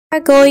We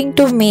are going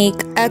to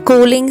make a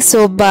cooling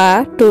soap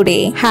bar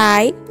today.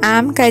 Hi,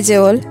 I'm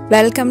Kajol.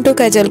 Welcome to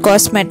Kajol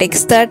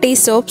Cosmetics. 30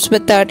 soaps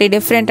with 30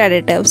 different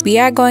additives. We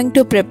are going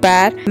to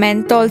prepare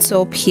menthol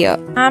soap here.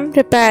 I'm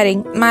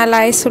preparing my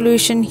lye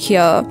solution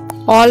here.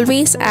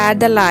 Always add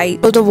the lye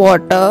to the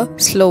water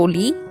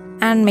slowly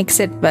and mix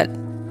it well.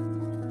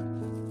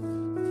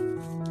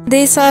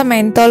 These are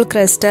menthol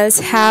crystals,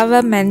 have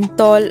a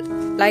menthol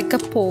like a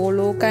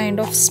polo kind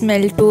of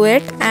smell to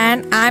it,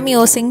 and I'm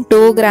using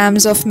 2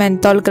 grams of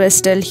menthol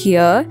crystal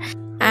here,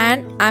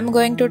 and I'm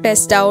going to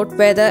test out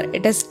whether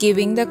it is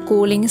giving the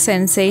cooling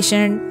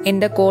sensation in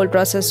the cold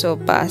process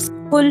soap bars.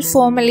 Full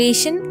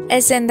formulation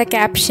is in the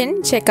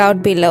caption, check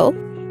out below.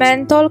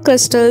 Menthol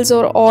crystals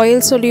are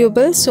oil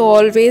soluble, so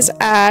always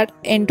add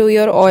into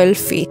your oil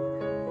feed.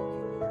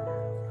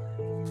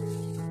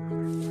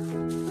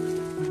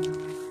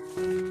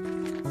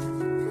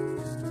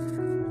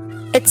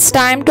 It's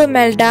time to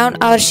melt down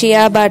our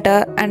shea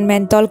butter and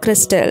menthol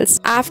crystals.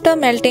 After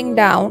melting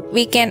down,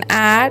 we can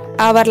add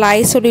our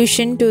lye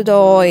solution to the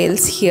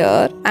oils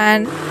here,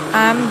 and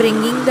I'm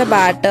bringing the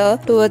batter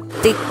to a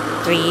thick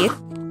tray.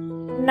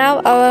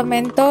 Now our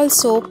menthol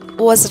soap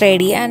was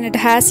ready, and it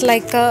has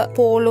like a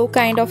polo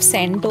kind of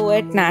scent to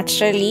it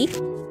naturally.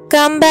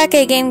 Come back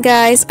again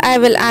guys, I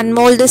will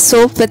unmold this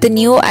soap with a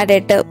new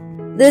additive.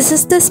 This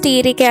is the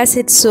stearic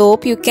acid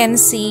soap. You can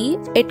see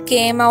it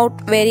came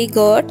out very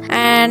good,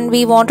 and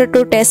we wanted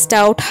to test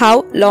out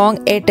how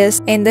long it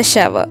is in the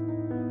shower.